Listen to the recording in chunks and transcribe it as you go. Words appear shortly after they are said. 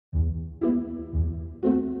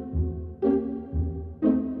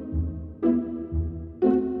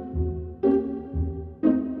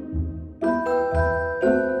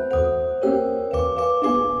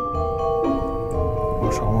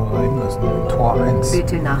Tor 1.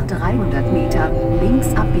 Bitte nach 300 Metern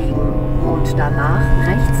links abbiegen und danach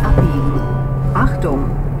rechts abbiegen.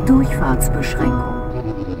 Achtung, Durchfahrtsbeschränkung.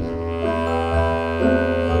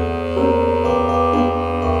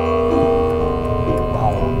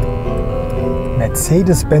 Wow.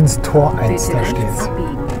 Mercedes-Benz Tor 1, Bitte da rechts steht's.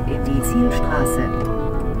 abbiegen in die Zielstraße.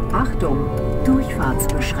 Achtung,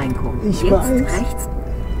 Durchfahrtsbeschränkung. Ich Jetzt weiß. rechts.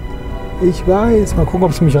 Ich weiß. Mal gucken,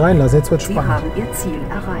 ob sie mich reinlassen. Jetzt wird Sie spannend. haben Ihr Ziel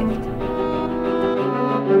erreicht.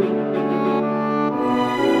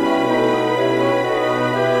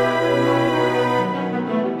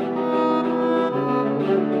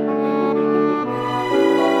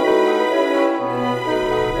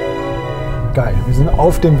 Geil, wir sind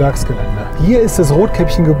auf dem Werksgelände. Hier ist das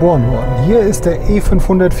Rotkäppchen geboren worden. Hier ist der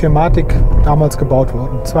E500 Firmatic damals gebaut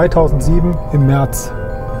worden. 2007 im März.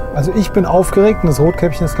 Also ich bin aufgeregt und das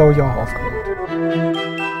Rotkäppchen ist, glaube ich, auch aufgeregt.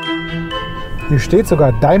 Hier steht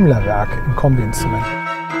sogar Daimler Werk im Kombi-Instrument.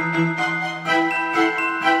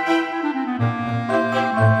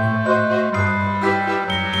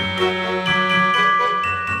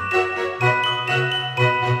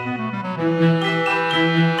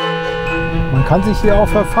 Man kann sich hier auch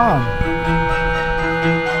verfahren.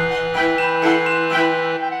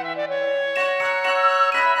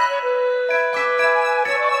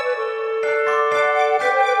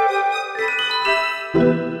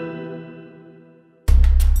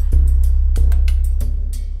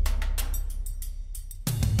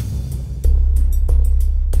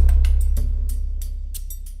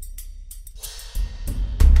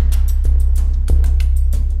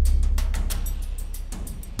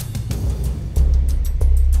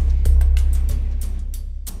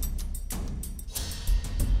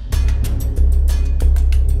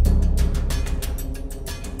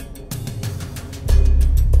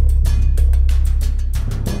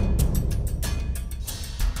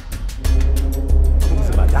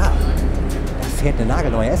 Fährt eine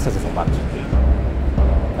nagelneue S-Klasse vom Band.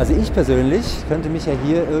 Also ich persönlich könnte mich ja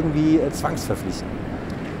hier irgendwie zwangsverpflichten.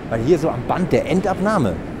 Weil hier so am Band der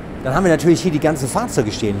Endabnahme. Dann haben wir natürlich hier die ganzen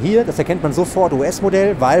Fahrzeuge stehen. Hier, das erkennt man sofort,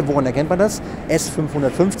 US-Modell, weil, woran erkennt man das?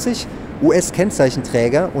 S550,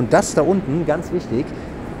 US-Kennzeichenträger. Und das da unten, ganz wichtig,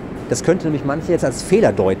 das könnte nämlich manche jetzt als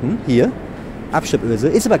Fehler deuten, hier. Abschleppöse,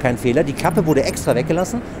 ist aber kein Fehler. Die Kappe wurde extra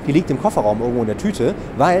weggelassen. Die liegt im Kofferraum irgendwo in der Tüte,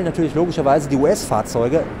 weil natürlich logischerweise die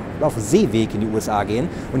US-Fahrzeuge auf dem Seeweg in die USA gehen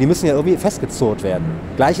und die müssen ja irgendwie festgezurrt werden.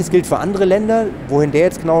 Gleiches gilt für andere Länder. Wohin der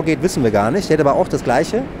jetzt genau geht, wissen wir gar nicht. Der hat aber auch das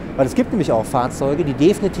Gleiche, weil es gibt nämlich auch Fahrzeuge, die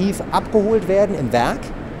definitiv abgeholt werden im Werk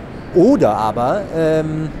oder aber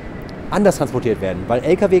anders transportiert werden. Weil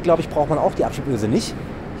LKW, glaube ich, braucht man auch die Abschleppöse nicht.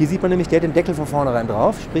 Hier sieht man nämlich, der hat den Deckel von vornherein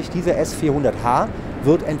drauf, sprich dieser S400H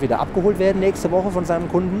wird entweder abgeholt werden nächste Woche von seinem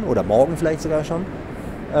Kunden oder morgen vielleicht sogar schon.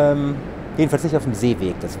 Jedenfalls nicht auf dem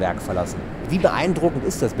Seeweg das Werk verlassen. Wie beeindruckend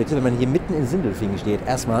ist das bitte, wenn man hier mitten in Sindelfingen steht?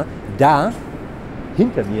 Erstmal da,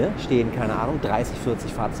 hinter mir stehen, keine Ahnung, 30,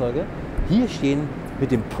 40 Fahrzeuge. Hier stehen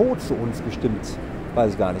mit dem Po zu uns bestimmt,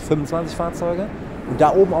 weiß ich gar nicht, 25 Fahrzeuge. Und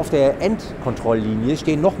da oben auf der Endkontrolllinie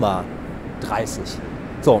stehen nochmal 30.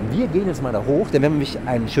 So, und wir gehen jetzt mal da hoch, denn wir haben nämlich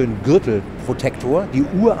einen schönen Gürtelprotektor, die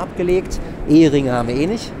Uhr abgelegt, Eheringe haben wir eh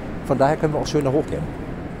nicht, von daher können wir auch schön da hochgehen.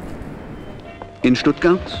 In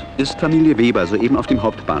Stuttgart ist Familie Weber soeben auf dem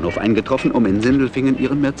Hauptbahnhof eingetroffen, um in Sindelfingen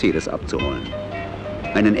ihren Mercedes abzuholen.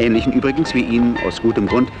 Einen ähnlichen übrigens, wie ihn aus gutem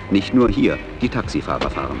Grund nicht nur hier die Taxifahrer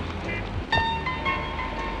fahren.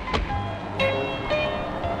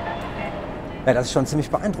 Ja, das ist schon ziemlich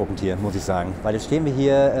beeindruckend hier, muss ich sagen. Weil jetzt stehen wir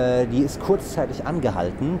hier, die ist kurzzeitig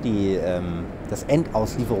angehalten, das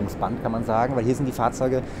Endauslieferungsband kann man sagen, weil hier sind die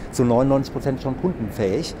Fahrzeuge zu 99% schon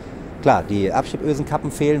kundenfähig. Klar, die Abschleppösenkappen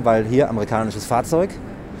fehlen, weil hier amerikanisches Fahrzeug.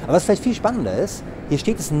 Aber was vielleicht viel spannender ist, hier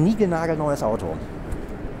steht es ein niegelnagelneues Auto.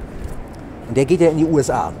 Und der geht ja in die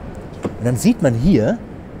USA. Und dann sieht man hier,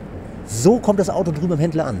 so kommt das Auto drüben am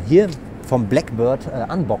Händler an. Hier vom Blackbird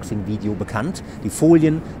Unboxing-Video bekannt. Die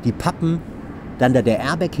Folien, die Pappen, dann da der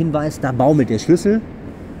Airbag-Hinweis, da baumelt der Schlüssel.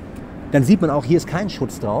 Dann sieht man auch, hier ist kein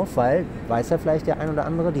Schutz drauf, weil, weiß ja vielleicht der ein oder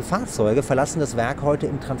andere, die Fahrzeuge verlassen das Werk heute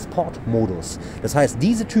im Transportmodus. Das heißt,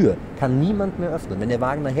 diese Tür kann niemand mehr öffnen. Wenn der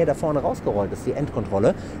Wagen nachher da vorne rausgerollt ist, die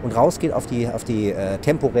Endkontrolle, und rausgeht auf die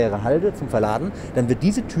temporäre Halde zum Verladen, dann wird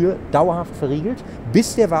diese Tür dauerhaft verriegelt,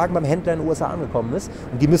 bis der Wagen beim Händler in den USA angekommen ist.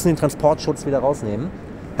 Und die müssen den Transportschutz wieder rausnehmen.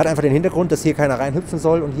 Hat einfach den Hintergrund, dass hier keiner reinhüpfen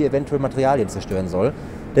soll und hier eventuell Materialien zerstören soll.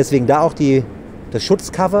 Deswegen da auch das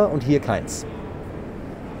Schutzcover und hier keins.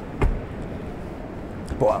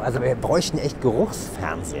 Boah, also wir bräuchten echt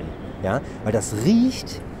Geruchsfernsehen, ja, weil das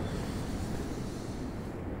riecht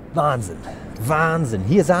Wahnsinn, Wahnsinn.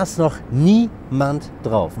 Hier saß noch niemand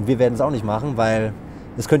drauf und wir werden es auch nicht machen, weil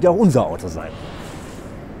Das könnte ja auch unser Auto sein.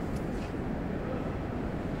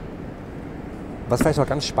 Was vielleicht noch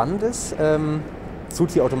ganz spannend ist,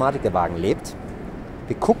 tut die Automatik, der Wagen lebt.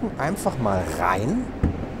 Wir gucken einfach mal rein,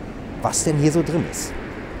 was denn hier so drin ist.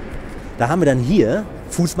 Da haben wir dann hier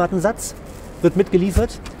Fußmattensatz, wird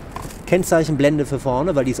mitgeliefert. Kennzeichenblende für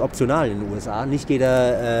vorne, weil die ist optional in den USA. Nicht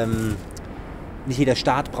jeder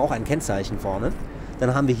Staat braucht ein Kennzeichen vorne.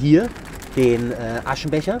 Dann haben wir hier den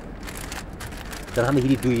Aschenbecher. Dann haben wir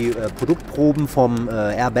hier die Produktproben vom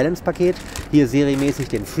Air Balance Paket. Hier serienmäßig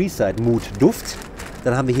den Freeside Mood Duft.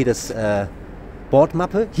 Dann haben wir hier das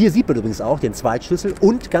Bordmappe. Hier sieht man übrigens auch den Zweitschlüssel.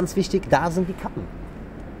 Und ganz wichtig, da sind die Kappen.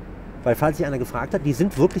 Weil falls sich einer gefragt hat, die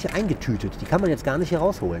sind wirklich eingetütet. Die kann man jetzt gar nicht hier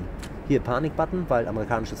rausholen. Hier Panikbutton, weil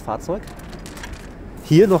amerikanisches Fahrzeug.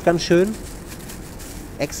 Hier noch ganz schön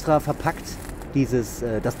extra verpackt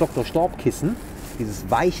das Dr. Storb-Kissen. Dieses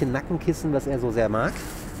weiche Nackenkissen, das er so sehr mag.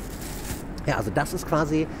 Ja, also das ist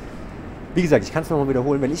quasi, wie gesagt, ich kann es nochmal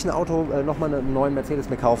wiederholen, wenn ich ein Auto nochmal einen neuen Mercedes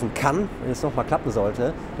mir kaufen kann, wenn es nochmal klappen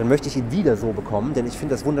sollte, dann möchte ich ihn wieder so bekommen, denn ich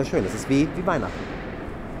finde das wunderschön. Das ist wie Weihnachten.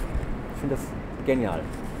 Ich finde das genial.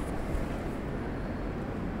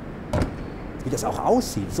 Wie das auch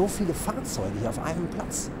aussieht, so viele Fahrzeuge hier auf einem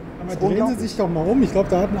Platz. Aber drehen Sie sich doch mal um, ich glaube,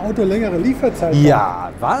 da hat ein Auto längere Lieferzeit.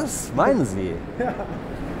 Ja, was? Meinen Sie? Ja,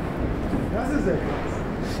 das ist ja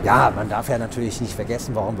krass. Ja, man darf ja natürlich nicht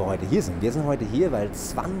vergessen, warum wir heute hier sind. Wir sind heute hier, weil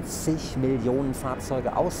 20 Millionen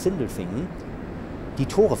Fahrzeuge aus Sindelfingen die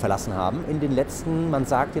Tore verlassen haben in den letzten, man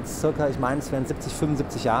sagt jetzt circa, ich meine, es wären 70,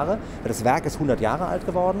 75 Jahre. Das Werk ist 100 Jahre alt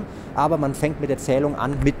geworden, aber man fängt mit der Zählung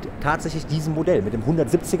an mit tatsächlich diesem Modell, mit dem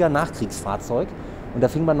 170er Nachkriegsfahrzeug. Und da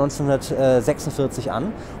fing man 1946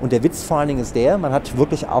 an. Und der Witz vor allen Dingen ist man hat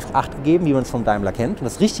wirklich auf Acht gegeben, wie man es vom Daimler kennt, und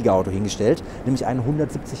das richtige Auto hingestellt, nämlich einen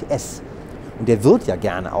 170 S. Und der wird ja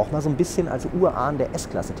gerne auch mal so ein bisschen als Urahn der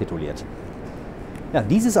S-Klasse tituliert. Ja,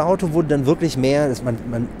 dieses Auto wurde dann wirklich mehr,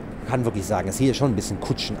 man kann wirklich sagen, es sieht hier schon ein bisschen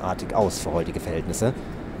kutschenartig aus für heutige Verhältnisse.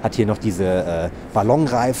 Hat hier noch diese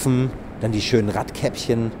Ballonreifen, dann die schönen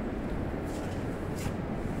Radkäppchen.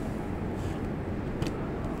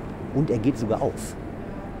 Und er geht sogar auf.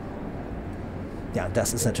 Ja,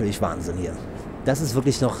 das ist natürlich Wahnsinn hier. Das ist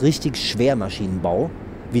wirklich noch richtig Schwermaschinenbau,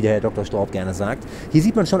 wie der Herr Dr. Storb gerne sagt. Hier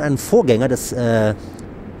sieht man schon einen Vorgänger des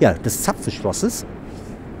Zapfenschlosses.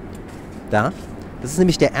 Da. Das ist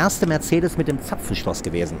nämlich der erste Mercedes mit dem Zapfenschloss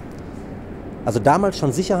gewesen. Also damals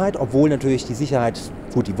schon Sicherheit, obwohl natürlich die Sicherheit,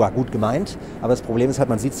 gut, die war gut gemeint, aber das Problem ist halt,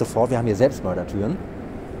 man sieht sofort, wir haben hier Selbstmördertüren.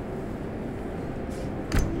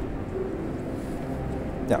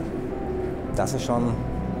 Ja, das ist schon,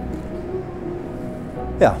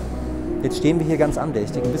 ja, jetzt stehen wir hier ganz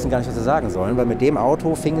andächtig und wissen gar nicht, was wir sagen sollen, weil mit dem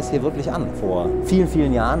Auto fing es hier wirklich an, vor vielen,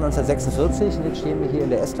 vielen Jahren, 1946, und jetzt stehen wir hier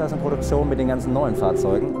in der S-Klasse-Produktion mit den ganzen neuen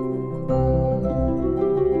Fahrzeugen.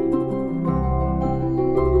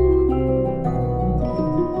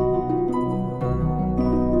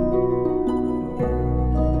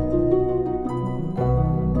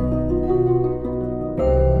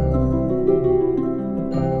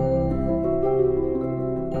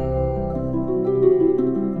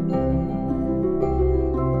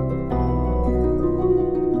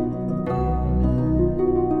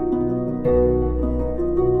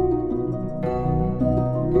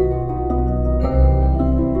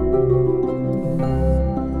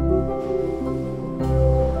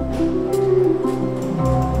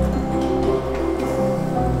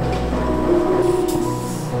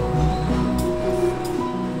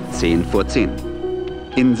 Vor 10.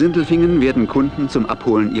 In Sindelfingen werden Kunden zum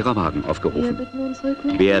Abholen ihrer Wagen aufgerufen.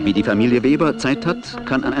 Wer wie die Familie Weber Zeit hat,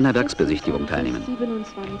 kann an einer Werksbesichtigung teilnehmen.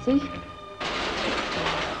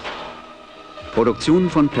 Produktion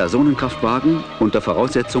von Personenkraftwagen unter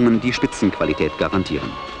Voraussetzungen, die Spitzenqualität garantieren.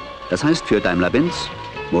 Das heißt für Daimler-Benz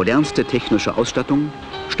modernste technische Ausstattung,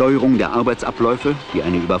 Steuerung der Arbeitsabläufe, die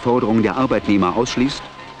eine Überforderung der Arbeitnehmer ausschließt,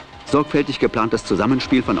 sorgfältig geplantes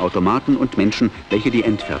Zusammenspiel von Automaten und Menschen, welche die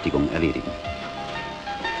Endfertigung erledigen.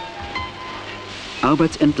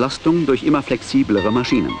 Arbeitsentlastung durch immer flexiblere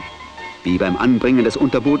Maschinen, wie beim Anbringen des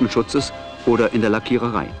Unterbodenschutzes oder in der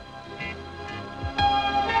Lackiererei.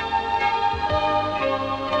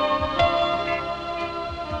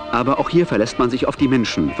 Aber auch hier verlässt man sich auf die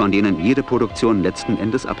Menschen, von denen jede Produktion letzten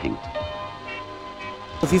Endes abhängt.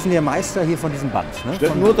 Sie sind der Meister hier von diesem Band, ne?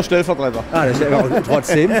 Nur der Stellvertreter. Ah,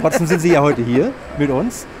 trotzdem sind Sie ja heute hier mit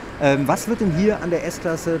uns. Was wird denn hier an der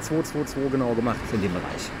S-Klasse 222 genau gemacht in dem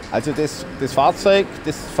Bereich? Also das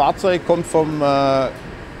Fahrzeug kommt vom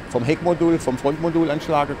vom Heckmodul, vom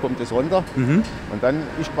Frontmodulanschlager kommt es runter. Und dann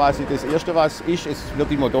ist quasi das Erste, was ist, es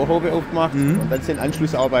wird die Motorhaube aufgemacht und dann sind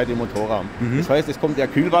Anschlussarbeiten im Motorraum. Das heißt, es kommt der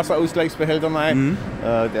Kühlwasserausgleichsbehälter rein,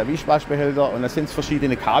 der Wischwaschbehälter und dann sind es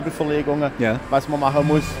verschiedene Kabelverlegungen, was man machen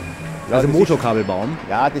muss. Ja, also Motorkabelbaum?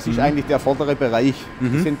 Ja, das ist eigentlich der vordere Bereich.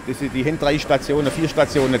 Die haben 3 Stationen, 4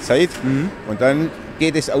 Stationen Zeit und dann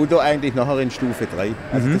geht das Auto eigentlich nachher in Stufe 3.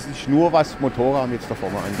 Also das ist nur, was Motorraum jetzt da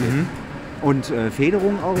vorne angeht. Und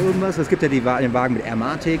Federung auch irgendwas? Es gibt ja den Wagen mit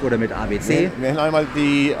Airmatic oder mit ABC. Wir haben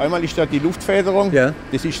einmal ist da die Luftfederung,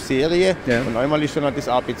 das ist Serie, und einmal ist da noch das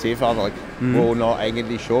ABC-Fahrwerk, wo noch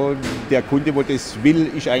eigentlich schon der Kunde, der das will,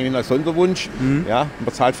 ist eigentlich ein Sonderwunsch. Ja,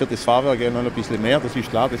 man zahlt für das Fahrwerk ja noch ein bisschen mehr, das ist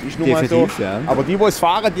klar, das ist nun mal so. Ja. Aber die es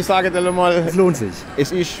fahren, die sagen dann mal, es lohnt sich.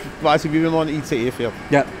 Es ist quasi wie wenn man ein ICE fährt.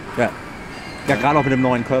 Ja, gerade auch mit dem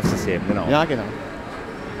neuen Curve-System, genau. Ja, genau.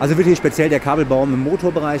 Also wird hier speziell der Kabelbaum im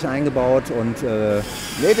Motorbereich eingebaut und...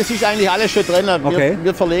 Nee, das ist eigentlich alles schon drin.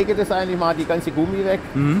 Wir verlegen das eigentlich mal, die ganze Gummi weg.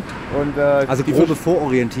 Und, also grobe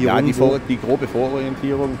Vororientierung? Ja, die grobe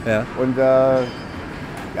Vororientierung. Ja. Und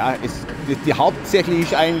die hauptsächlich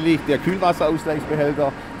ist eigentlich der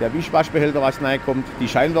Kühlwasserausgleichsbehälter, der Wischwaschbehälter, was reinkommt, die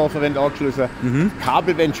Scheinwerfer werden angeschlossen,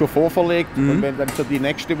 Kabel werden schon vorverlegt und wenn dann für die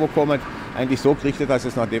nächste, wo kommt, eigentlich so gerichtet, dass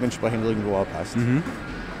es nach dementsprechend irgendwo auch passt.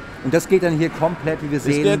 Und das geht dann hier komplett, wie wir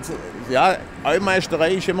sehen? Ja,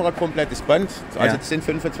 Eumeisterei ist immer ein komplettes Band. Also es sind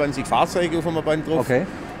 25 Fahrzeuge auf einem Band drauf. Okay.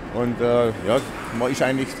 Und man ist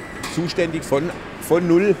eigentlich zuständig von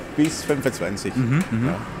 0 bis 25.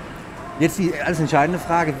 Ja. Jetzt die alles entscheidende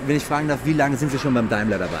Frage, wenn ich fragen darf, wie lange sind Sie schon beim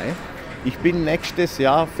Daimler dabei? Ich bin nächstes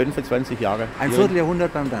Jahr 25 Jahre. Ein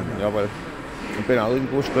Vierteljahrhundert beim Daimler? Jawohl. Und bin auch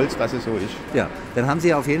irgendwo stolz, dass es so ist. Ja, dann haben Sie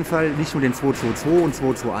ja auf jeden Fall nicht nur den 222 und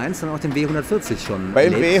 221, sondern auch den W140 schon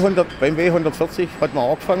beim W140 hat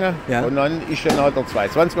man angefangen und dann ist dann auch der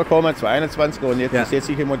 220 gekommen, 221 und jetzt das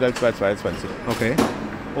jetzige Modell 222. Okay.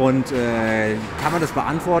 Und kann man das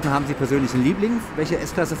beantworten? Haben Sie persönlich einen Liebling? Welche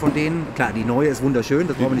S-Klasse von denen? Klar, die neue ist wunderschön,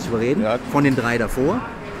 das wollen wir nicht überreden. Ja. Von den 3 davor?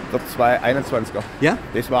 Der 221er. Ja?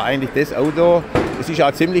 Das war eigentlich das Auto. Es ist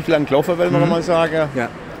auch ziemlich lang gelaufen, will man mal sagen. Ja.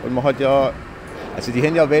 Und man hat ja, also die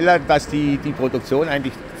haben ja wollen, dass die Produktion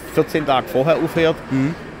eigentlich 14 Tage vorher aufhört.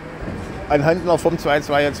 Anhand noch vom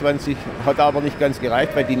 222 hat aber nicht ganz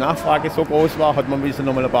gereicht, weil die Nachfrage so groß war, hat man müssen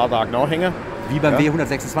noch mal ein paar Tage nachhängen. Wie beim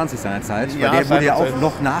W126 seinerzeit, weil der wurde ja auch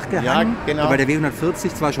noch nachgehangen, ja, genau. weil der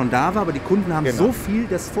W140 zwar schon da war, aber die Kunden haben so viel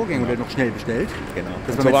das Vorgängermodell noch schnell bestellt. Genau.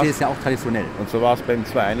 Das war Mercedes ja auch traditionell. Und so war es beim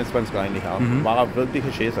 221 eigentlich auch. War auch wirklich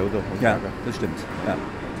ein schönes Auto. Ja, das stimmt. Ja.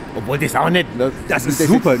 Obwohl das auch nicht. Ne? Das ist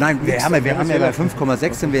super. Nein, wir haben ja bei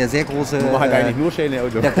 5,6 sind wir sehr große. Man hat eigentlich nur schöne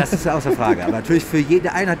Autos. Ja, das ist ja außer Frage. Aber natürlich für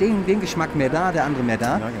jeder einer den Geschmack mehr da, der andere mehr da.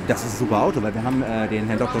 Ja, genau. Das ist ein super Auto, weil wir haben den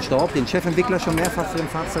Herrn Dr. Staub, den Chefentwickler, schon mehrfach für dem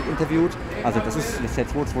Fahrzeug interviewt. Also das ist der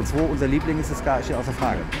 222, unser Liebling ist das gar nicht außer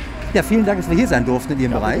Frage. Ja, vielen Dank, dass wir hier sein durften in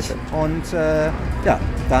Ihrem Bereich. Bitte. Und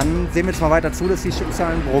dann sehen wir jetzt mal weiter zu, dass die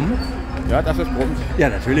Stückzahlen brummen. Ja, das ist brummt. Ja,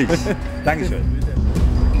 natürlich. Dankeschön.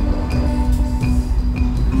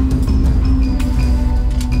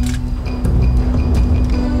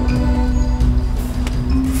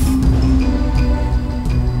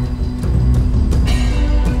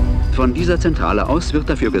 Von dieser Zentrale aus wird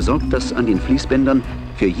dafür gesorgt, dass an den Fließbändern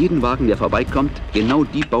für jeden Wagen, der vorbeikommt, genau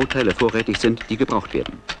die Bauteile vorrätig sind, die gebraucht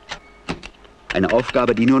werden. Eine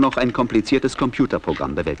Aufgabe, die nur noch ein kompliziertes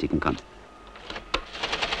Computerprogramm bewältigen kann.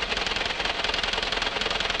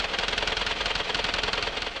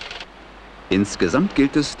 Insgesamt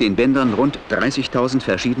gilt es, den Bändern rund 30.000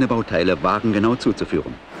 verschiedene Bauteile wagengenau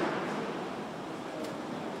zuzuführen.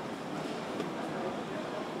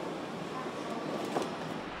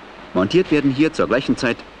 Montiert werden hier zur gleichen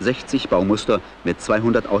Zeit 60 Baumuster mit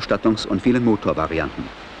 200 Ausstattungs- und vielen Motorvarianten.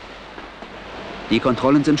 Die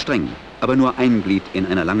Kontrollen sind streng, aber nur ein Glied in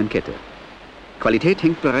einer langen Kette. Qualität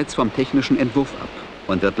hängt bereits vom technischen Entwurf ab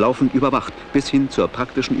und wird laufend überwacht bis hin zur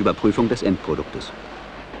praktischen Überprüfung des Endproduktes.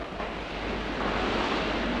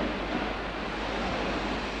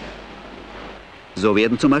 So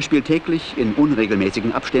werden zum Beispiel täglich in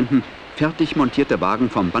unregelmäßigen Abständen fertig montierte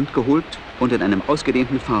Wagen vom Band geholt und in einem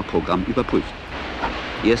ausgedehnten Fahrprogramm überprüft.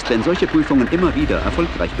 Erst wenn solche Prüfungen immer wieder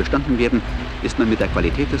erfolgreich bestanden werden, ist man mit der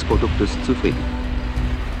Qualität des Produktes zufrieden.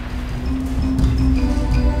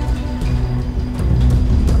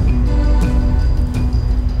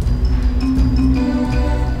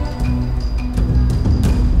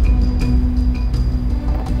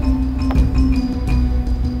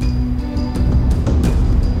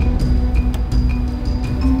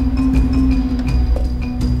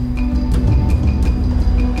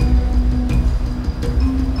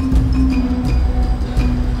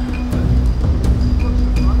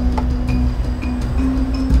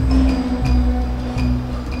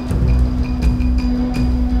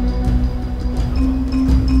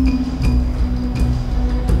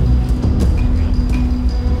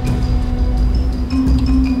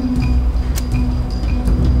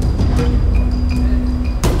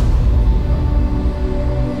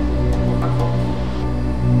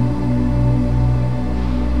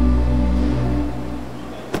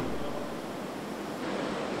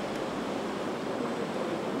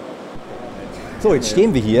 So, jetzt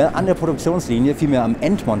stehen wir hier an der Produktionslinie, vielmehr am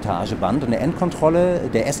Endmontageband und der Endkontrolle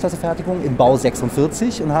der S-Klasse-Fertigung im Bau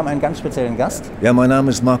 46 und haben einen ganz speziellen Gast. Ja, mein Name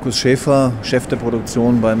ist Markus Schäfer, Chef der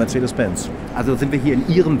Produktion bei Mercedes-Benz. Also sind wir hier in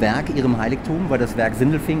Ihrem Werk, Ihrem Heiligtum, weil das Werk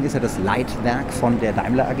Sindelfingen ist ja das Leitwerk von der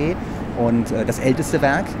Daimler AG und das älteste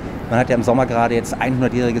Werk. Man hat ja im Sommer gerade jetzt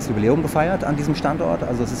 100-jähriges Jubiläum gefeiert an diesem Standort.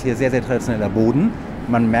 Also es ist hier sehr, sehr traditioneller Boden.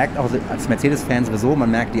 Man merkt auch als Mercedes-Fan sowieso, man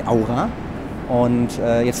merkt die Aura. Und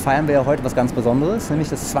jetzt feiern wir ja heute was ganz Besonderes, nämlich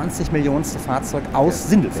das 20 Millionste Fahrzeug aus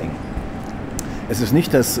Sindelfingen. Es ist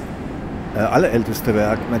nicht das allerälteste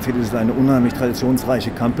Werk. Mercedes ist eine unheimlich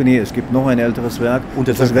traditionsreiche Company. Es gibt noch ein älteres Werk. Und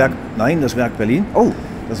das Werk? Nein, das Werk Berlin. Oh.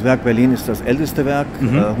 Das Werk Berlin ist das älteste Werk,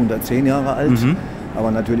 110 Jahre alt. Aber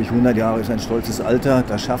natürlich 100 Jahre ist ein stolzes Alter.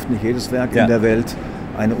 Das schafft nicht jedes Werk in der Welt.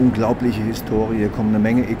 Eine unglaubliche Historie. Hier kommen eine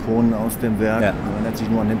Menge Ikonen aus dem Werk. Man erinnert sich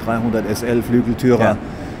nur an den 300 SL Flügeltürer.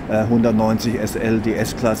 190 SL, die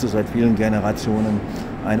S-Klasse seit vielen Generationen,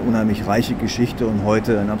 eine unheimlich reiche Geschichte und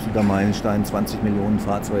heute ein absoluter Meilenstein, 20 Millionen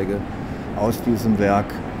Fahrzeuge aus diesem Werk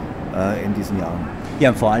in diesen Jahren.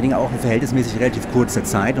 Ja, vor allen Dingen auch in verhältnismäßig relativ kurzer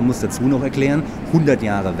Zeit. Man muss dazu noch erklären, 100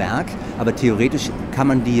 Jahre Werk, aber theoretisch kann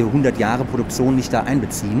man die 100 Jahre Produktion nicht da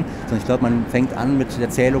einbeziehen, sondern ich glaube, man fängt an mit der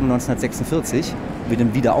Zählung 1946, mit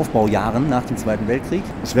den Wiederaufbaujahren nach dem Zweiten Weltkrieg.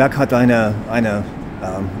 Das Werk hat eine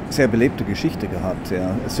sehr belebte Geschichte gehabt. Ja.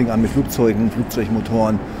 Es fing an mit Flugzeugen,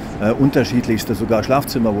 Flugzeugmotoren, unterschiedlichste, sogar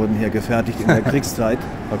Schlafzimmer wurden hier gefertigt in der Kriegszeit.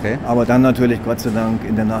 Okay. Aber dann natürlich, Gott sei Dank,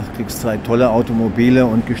 in der Nachkriegszeit tolle Automobile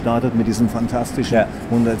und gestartet mit diesem fantastischen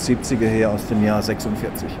 170er hier aus dem Jahr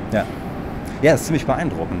 46. Ja. Ja, das ist ziemlich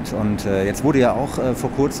beeindruckend. Und jetzt wurde ja auch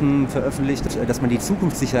vor kurzem veröffentlicht, dass man die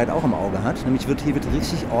Zukunftssicherheit auch im Auge hat. Nämlich hier wird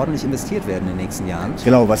richtig ordentlich investiert werden in den nächsten Jahren.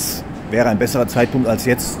 Genau, was wäre ein besserer Zeitpunkt als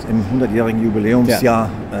jetzt im 100-jährigen Jubiläumsjahr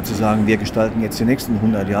zu sagen, wir gestalten jetzt die nächsten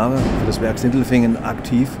 100 Jahre für das Werk Sindelfingen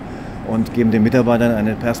aktiv und geben den Mitarbeitern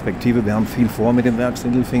eine Perspektive. Wir haben viel vor mit dem Werk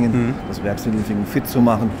Sindelfingen, das Werk Sindelfingen fit zu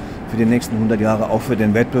machen für die nächsten 100 Jahre, auch für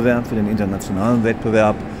den Wettbewerb, für den internationalen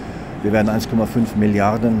Wettbewerb. Wir werden 1,5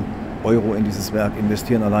 Milliarden Euro in dieses Werk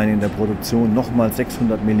investieren, allein in der Produktion, nochmal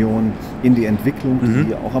 600 Millionen in die Entwicklung, die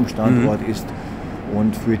hier auch am Standort ist.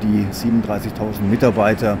 Und für die 37.000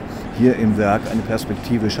 Mitarbeiter hier im Werk eine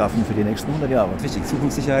Perspektive schaffen für die nächsten 100 Jahre. Wichtig,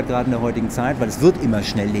 Zukunftssicherheit gerade in der heutigen Zeit, weil es wird immer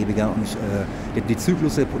schnelllebiger und die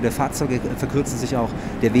Zyklusse der Fahrzeuge verkürzen sich auch.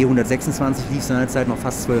 Der W126 lief seinerzeit noch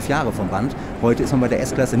fast 12 Jahre vom Band. Heute ist man bei der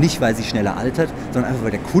S-Klasse nicht, weil sie schneller altert, sondern einfach,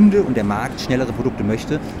 weil der Kunde und der Markt schnellere Produkte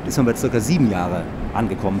möchte. Ist man bei ca. 7 Jahre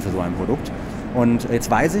angekommen für so ein Produkt. Und jetzt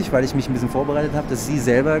weiß ich, weil ich mich ein bisschen vorbereitet habe, dass Sie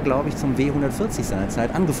selber, glaube ich, zum W140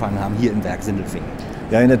 seinerzeit angefangen haben, hier im Werk Sindelfingen.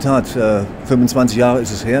 Ja, in der Tat. 25 Jahre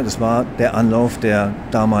ist es her. Das war der Anlauf der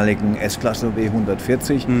damaligen S-Klasse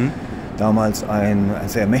W140. Damals ein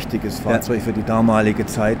sehr mächtiges Fahrzeug für die damalige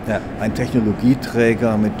Zeit. Ein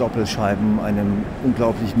Technologieträger mit Doppelscheiben, einem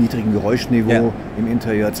unglaublich niedrigen Geräuschniveau im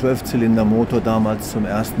Interieur. 12-Zylinder-Motor damals zum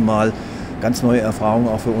ersten Mal. Ganz neue Erfahrung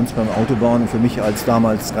auch für uns beim Autobauen und für mich als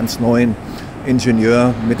damals ganz neuen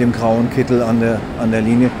Ingenieur mit dem grauen Kittel an der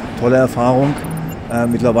Linie. Tolle Erfahrung,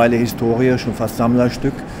 mittlerweile Historie, schon fast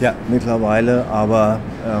Sammlerstück mittlerweile, aber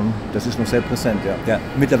das ist noch sehr präsent.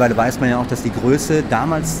 Mittlerweile weiß man ja auch, dass die Größe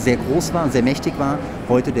damals sehr groß war und sehr mächtig war.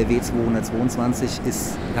 Heute der W222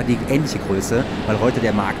 hat die ähnliche Größe, weil heute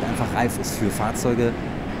der Markt einfach reif ist für Fahrzeuge,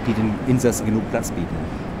 die den Insassen genug Platz bieten.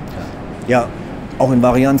 Ja, auch in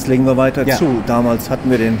Varianz legen wir weiter zu. Damals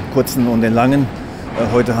hatten wir den kurzen und den langen.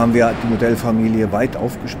 Heute haben wir die Modellfamilie weit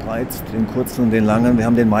aufgespreizt, den kurzen und den langen. Wir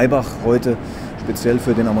haben den Maybach heute speziell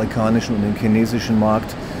für den amerikanischen und den chinesischen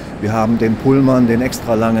Markt. Wir haben den Pullman, den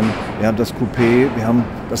extra langen. Wir haben das Coupé, wir haben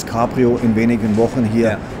das Cabrio in wenigen Wochen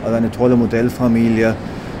hier. Also eine tolle Modellfamilie,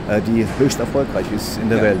 die höchst erfolgreich ist in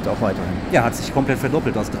der Welt, auch weiterhin. Ja, hat sich komplett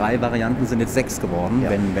verdoppelt. Aus 3 Varianten sind jetzt 6 geworden,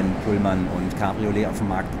 wenn Pullman und Cabriolet auf dem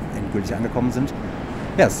Markt endgültig angekommen sind.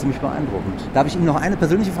 Ja, das ist ziemlich beeindruckend. Darf ich Ihnen noch eine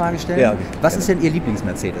persönliche Frage stellen? Ja, was ist denn Ihr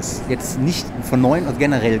Lieblings-Mercedes? Jetzt nicht von neuen, also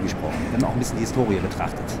generell gesprochen, wenn man auch ein bisschen die Historie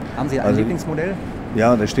betrachtet. Haben Sie ein Lieblingsmodell?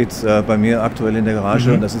 Ja, der steht bei mir aktuell in der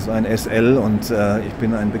Garage. Das ist ein SL und ich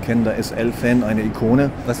bin ein bekennender SL-Fan, eine Ikone.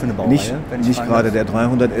 Was für eine Baureihe? Nicht gerade der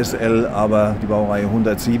 300 SL, aber die Baureihe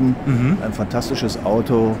 107. Ein fantastisches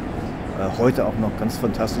Auto. Heute auch noch ganz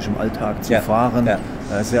fantastisch im Alltag zu fahren.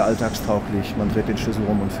 Sehr alltagstauglich. Man dreht den Schlüssel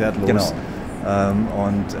rum und fährt los. Genau.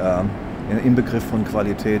 Ein Inbegriff von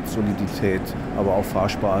Qualität, Solidität, aber auch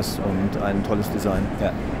Fahrspaß und ein tolles Design.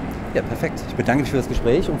 Ja, perfekt. Ich bedanke mich für das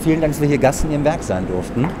Gespräch und vielen Dank, dass wir hier Gast in Ihrem Werk sein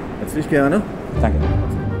durften. Herzlich gerne. Danke.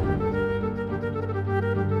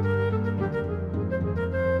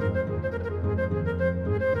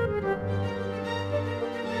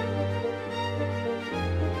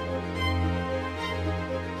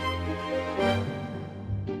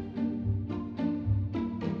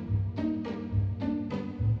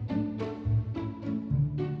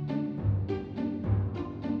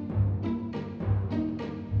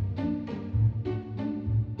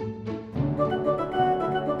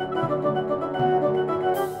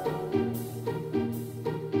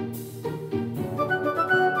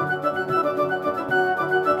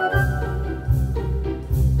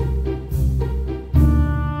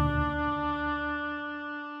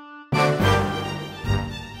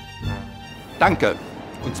 Danke.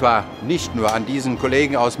 Und zwar nicht nur an diesen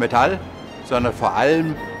Kollegen aus Metall, sondern vor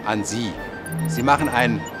allem an Sie. Sie machen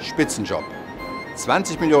einen Spitzenjob.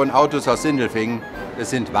 20 Millionen Autos aus Sindelfingen,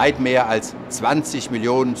 das sind weit mehr als 20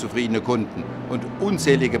 Millionen zufriedene Kunden und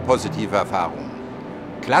unzählige positive Erfahrungen.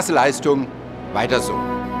 Klasse Leistung, weiter so.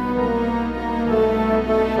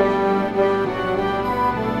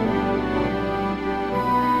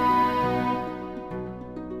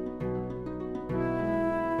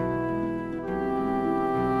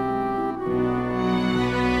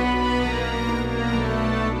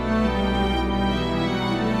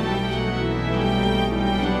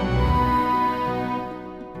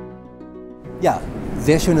 Ja,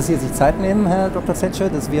 sehr schön, dass Sie sich Zeit nehmen, Herr Dr.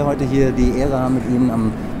 Zetsche, dass wir heute hier die Ehre haben, mit Ihnen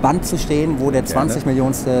am Band zu stehen, wo der 20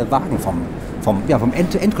 Millionste Wagen vom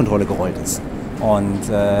Endkontrolle gerollt ist. Und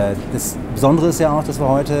das Besondere ist ja auch, dass wir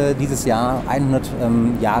heute dieses Jahr 100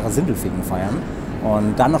 Jahre Sindelfingen feiern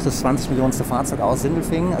und dann noch das 20 Millionste Fahrzeug aus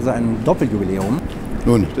Sindelfingen, also ein Doppeljubiläum.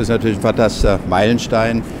 Nun, das ist natürlich ein fantastischer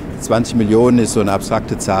Meilenstein. 20 Millionen ist so eine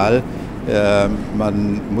abstrakte Zahl.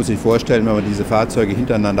 Man muss sich vorstellen, wenn man diese Fahrzeuge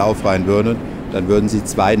hintereinander aufreihen würde, dann würden sie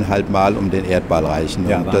 2,5 Mal um den Erdball reichen.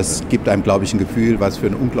 Ja, und das gibt einem, glaube ich, ein Gefühl, was für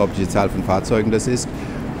eine unglaubliche Zahl von Fahrzeugen das ist.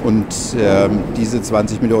 Und diese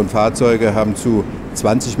 20 Millionen Fahrzeuge haben zu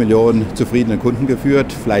 20 Millionen zufriedenen Kunden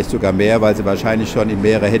geführt, vielleicht sogar mehr, weil sie wahrscheinlich schon in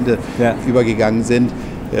mehrere Hände übergegangen sind.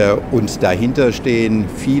 Und dahinter stehen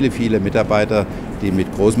viele, viele Mitarbeiter, die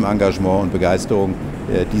mit großem Engagement und Begeisterung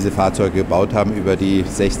diese Fahrzeuge gebaut haben über die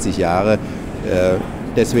 60 Jahre.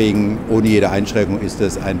 Deswegen, ohne jede Einschränkung, ist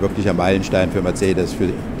das ein wirklicher Meilenstein für Mercedes, für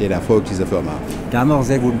den Erfolg dieser Firma. Da haben wir auch einen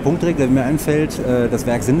sehr guten Punkt direkt, der mir einfällt. Das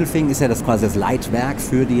Werk Sindelfingen ist ja quasi das Leitwerk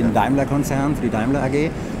für den Daimler-Konzern, für die Daimler AG.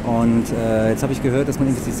 Und jetzt habe ich gehört, dass man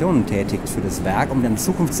Investitionen tätigt für das Werk, um dann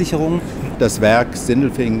Zukunftssicherung. Das Werk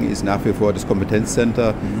Sindelfingen ist nach wie vor das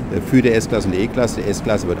Kompetenzcenter für die S-Klasse und die E-Klasse. Die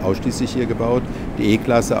S-Klasse wird ausschließlich hier gebaut, die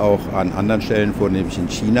E-Klasse auch an anderen Stellen, vornehmlich in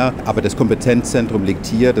China. Aber das Kompetenzzentrum liegt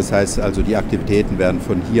hier, das heißt also, die Aktivitäten werden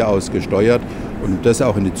von hier aus gesteuert. Und um das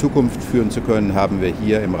auch in die Zukunft führen zu können, haben wir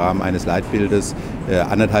hier im Rahmen eines Leitbildes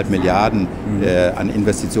 1,5 Milliarden an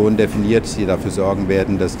Investitionen definiert, die dafür sorgen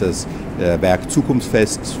werden, dass das Werk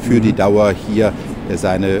zukunftsfest für die Dauer hier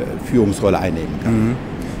seine Führungsrolle einnehmen kann.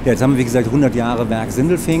 Ja, jetzt haben wir, wie gesagt, 100 Jahre Werk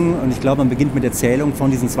Sindelfingen und ich glaube, man beginnt mit der Zählung von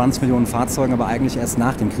diesen 20 Millionen Fahrzeugen, aber eigentlich erst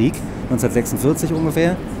nach dem Krieg, 1946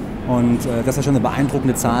 ungefähr. Und das ist schon eine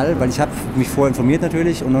beeindruckende Zahl, weil ich habe mich vorher informiert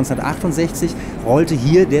natürlich und 1968 rollte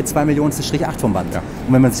hier der 2 Millionste Strich 8 vom Band. Ja.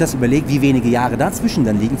 Und wenn man sich das überlegt, wie wenige Jahre dazwischen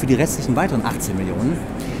dann liegen für die restlichen weiteren 18 Millionen.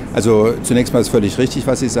 Also zunächst mal ist völlig richtig,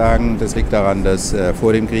 was Sie sagen. Das liegt daran, dass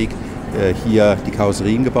vor dem Krieg hier die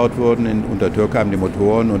Karosserien gebaut wurden, in Untertürkheim die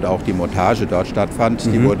Motoren und auch die Montage dort stattfand.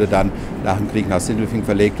 Die wurde dann nach dem Krieg nach Sindelfingen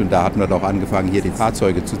verlegt und da hatten wir auch angefangen, hier die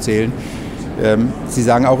Fahrzeuge zu zählen. Sie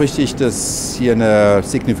sagen auch richtig, dass hier eine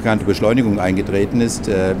signifikante Beschleunigung eingetreten ist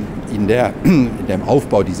in dem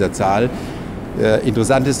Aufbau dieser Zahl.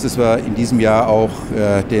 Interessant ist, dass wir in diesem Jahr auch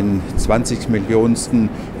den 20 Millionsten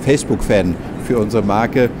Facebook-Fan für unsere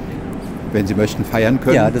Marke, wenn Sie möchten, feiern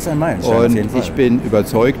können. Ja, das ist ein Meilenstein. Und ich bin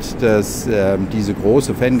überzeugt, dass diese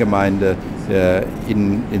große Fangemeinde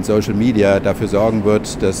in Social Media dafür sorgen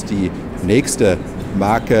wird, dass die nächste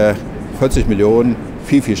Marke 40 Millionen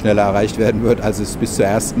viel, viel schneller erreicht werden wird, als es bis zur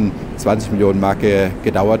ersten 20 Millionen Marke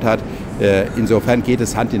gedauert hat. Insofern geht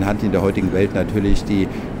es Hand in Hand in der heutigen Welt natürlich die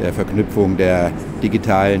Verknüpfung der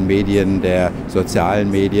digitalen Medien, der sozialen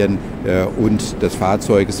Medien und des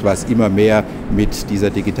Fahrzeuges, was immer mehr mit dieser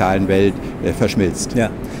digitalen Welt verschmilzt. Ja,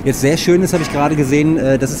 jetzt sehr schön ist, habe ich gerade gesehen,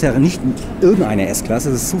 das ist ja nicht irgendeine S-Klasse,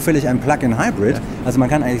 das ist zufällig ein Plug-in-Hybrid. Ja. Also man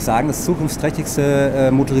kann eigentlich sagen, das zukunftsträchtigste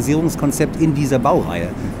Motorisierungskonzept in dieser Baureihe.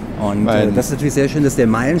 Und das ist natürlich sehr schön, dass der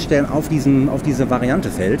Meilenstein auf diese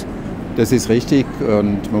Variante fällt. Das ist richtig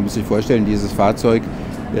und man muss sich vorstellen, dieses Fahrzeug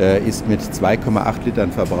ist mit 2,8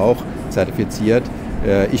 Litern Verbrauch zertifiziert.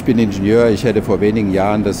 Ich bin Ingenieur, ich hätte vor wenigen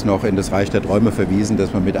Jahren das noch in das Reich der Träume verwiesen,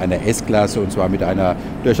 dass man mit einer S-Klasse, und zwar mit einer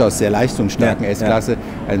durchaus sehr leistungsstarken S-Klasse,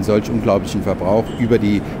 einen solch unglaublichen Verbrauch über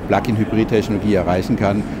die Plug-in-Hybrid-Technologie erreichen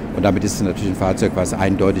kann. Und damit ist es natürlich ein Fahrzeug, was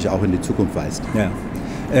eindeutig auch in die Zukunft weist. Ja.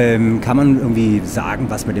 Kann man irgendwie sagen,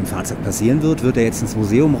 was mit dem Fahrzeug passieren wird? Wird er jetzt ins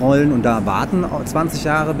Museum rollen und da warten 20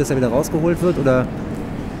 Jahre, bis er wieder rausgeholt wird? Oder?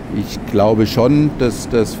 Ich glaube schon, dass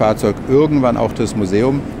das Fahrzeug irgendwann auch das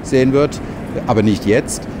Museum sehen wird, aber nicht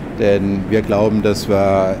jetzt. Denn wir glauben, dass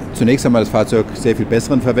wir zunächst einmal das Fahrzeug sehr viel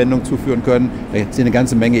besseren Verwendung zuführen können. Da sind eine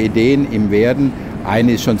ganze Menge Ideen im Werden.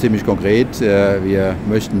 Eine ist schon ziemlich konkret. Wir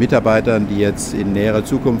möchten Mitarbeitern, die jetzt in näherer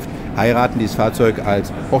Zukunft heiraten, dieses Fahrzeug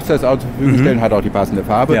als Hochzeitsauto zur Verfügung stellen, hat auch die passende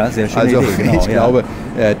Farbe. Ja, sehr schöne also Idee, genau, ich glaube,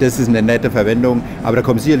 das ist eine nette Verwendung, aber da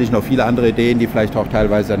kommen sicherlich noch viele andere Ideen, die vielleicht auch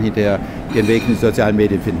teilweise dann hinterher ihren Weg in die sozialen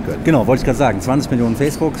Medien finden können. Genau, wollte ich gerade sagen, 20 Millionen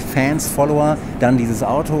Facebook-Fans, Follower, dann dieses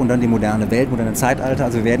Auto und dann die moderne Welt, moderne Zeitalter.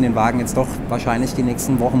 Also wir werden den Wagen jetzt doch wahrscheinlich die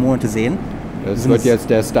nächsten Wochen, Monate sehen. Das wird jetzt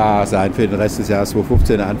der Star sein für den Rest des Jahres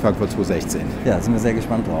 2015, Anfang von 2016. Ja, sind wir sehr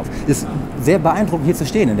gespannt drauf. Ist sehr beeindruckend hier zu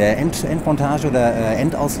stehen in der Endmontage oder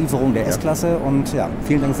Endauslieferung der S-Klasse. Und ja,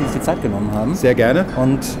 vielen Dank, dass Sie sich die Zeit genommen haben. Sehr gerne.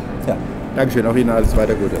 Und ja. Dankeschön, auch Ihnen alles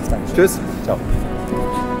weiter Gute. Dankeschön. Tschüss. Ciao.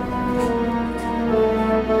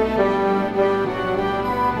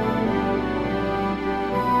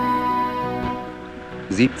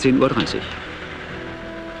 (17:30 Uhr).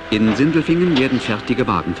 In Sindelfingen werden fertige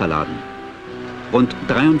Wagen verladen. Rund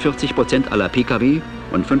 43% aller Pkw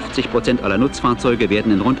und 50% aller Nutzfahrzeuge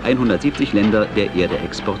werden in rund 170 Länder der Erde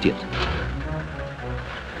exportiert.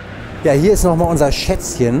 Ja, hier ist nochmal unser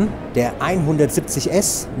Schätzchen, der 170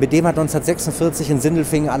 S. Mit dem hat 1946 in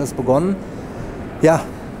Sindelfingen alles begonnen. Ja,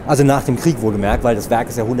 also nach dem Krieg wohlgemerkt, weil das Werk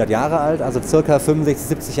ist ja 100 Jahre alt. Also circa 65,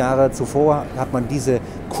 70 Jahre zuvor hat man diese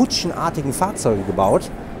kutschenartigen Fahrzeuge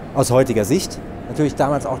gebaut, aus heutiger Sicht. Natürlich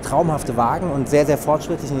damals auch traumhafte Wagen und sehr, sehr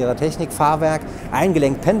fortschrittlich in ihrer Technik. Fahrwerk,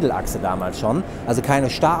 eingelenkt Pendelachse damals schon. Also keine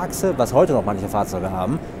Starrachse, was heute noch manche Fahrzeuge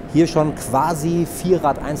haben. Hier schon quasi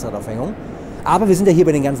Vierrad-Einradaufhängung. Aber wir sind ja hier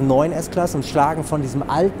bei den ganzen neuen S-Klassen und schlagen von diesem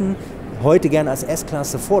alten, heute gern als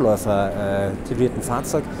S-Klasse Vorläufer titulierten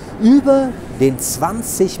Fahrzeug über den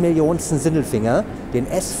 20 Millionsten Sindelfinger, den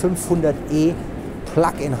S500e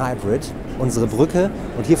Plug-in Hybrid, unsere Brücke.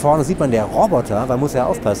 Und hier vorne sieht man der Roboter, man muss ja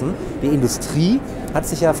aufpassen, die Industrie hat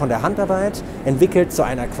sich ja von der Handarbeit entwickelt zu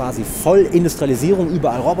einer quasi Vollindustrialisierung,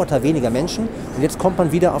 überall Roboter, weniger Menschen. Und jetzt kommt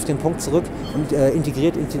man wieder auf den Punkt zurück und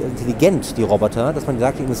integriert intelligent die Roboter, dass man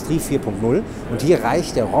sagt, die Industrie 4.0. Und hier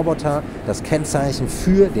reicht der Roboter das Kennzeichen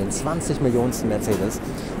für den 20 Millionsten Mercedes.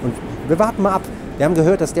 Und wir warten mal ab. Wir haben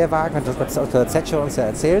gehört, dass der Wagen, hat das Dr. Zetsche uns ja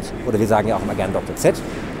erzählt, oder wir sagen ja auch immer gerne Dr. Z,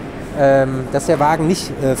 dass der Wagen nicht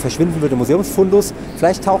verschwinden wird im Museumsfundus.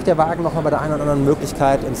 Vielleicht taucht der Wagen noch mal bei der einen oder anderen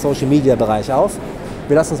Möglichkeit im Social-Media-Bereich auf.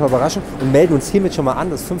 Wir lassen uns mal überraschen und melden uns hiermit schon mal an,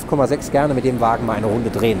 dass 5,6 gerne mit dem Wagen mal eine Runde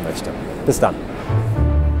drehen möchte. Bis dann.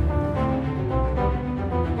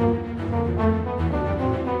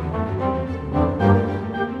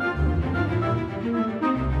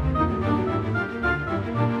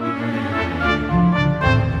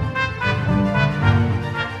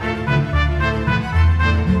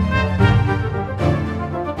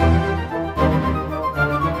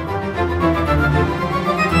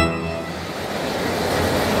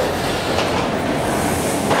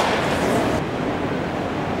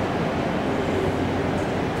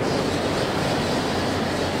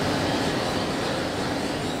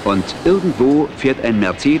 Und irgendwo fährt ein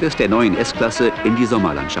Mercedes der neuen S-Klasse in die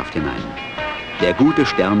Sommerlandschaft hinein. Der gute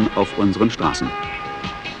Stern auf unseren Straßen.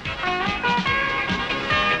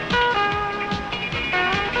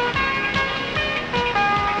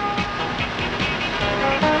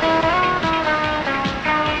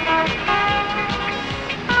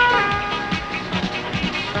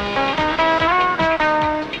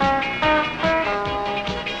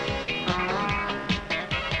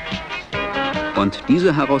 Und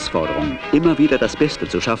diese Herausforderung, immer wieder das Beste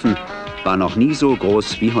zu schaffen, war noch nie so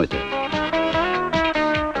groß wie heute.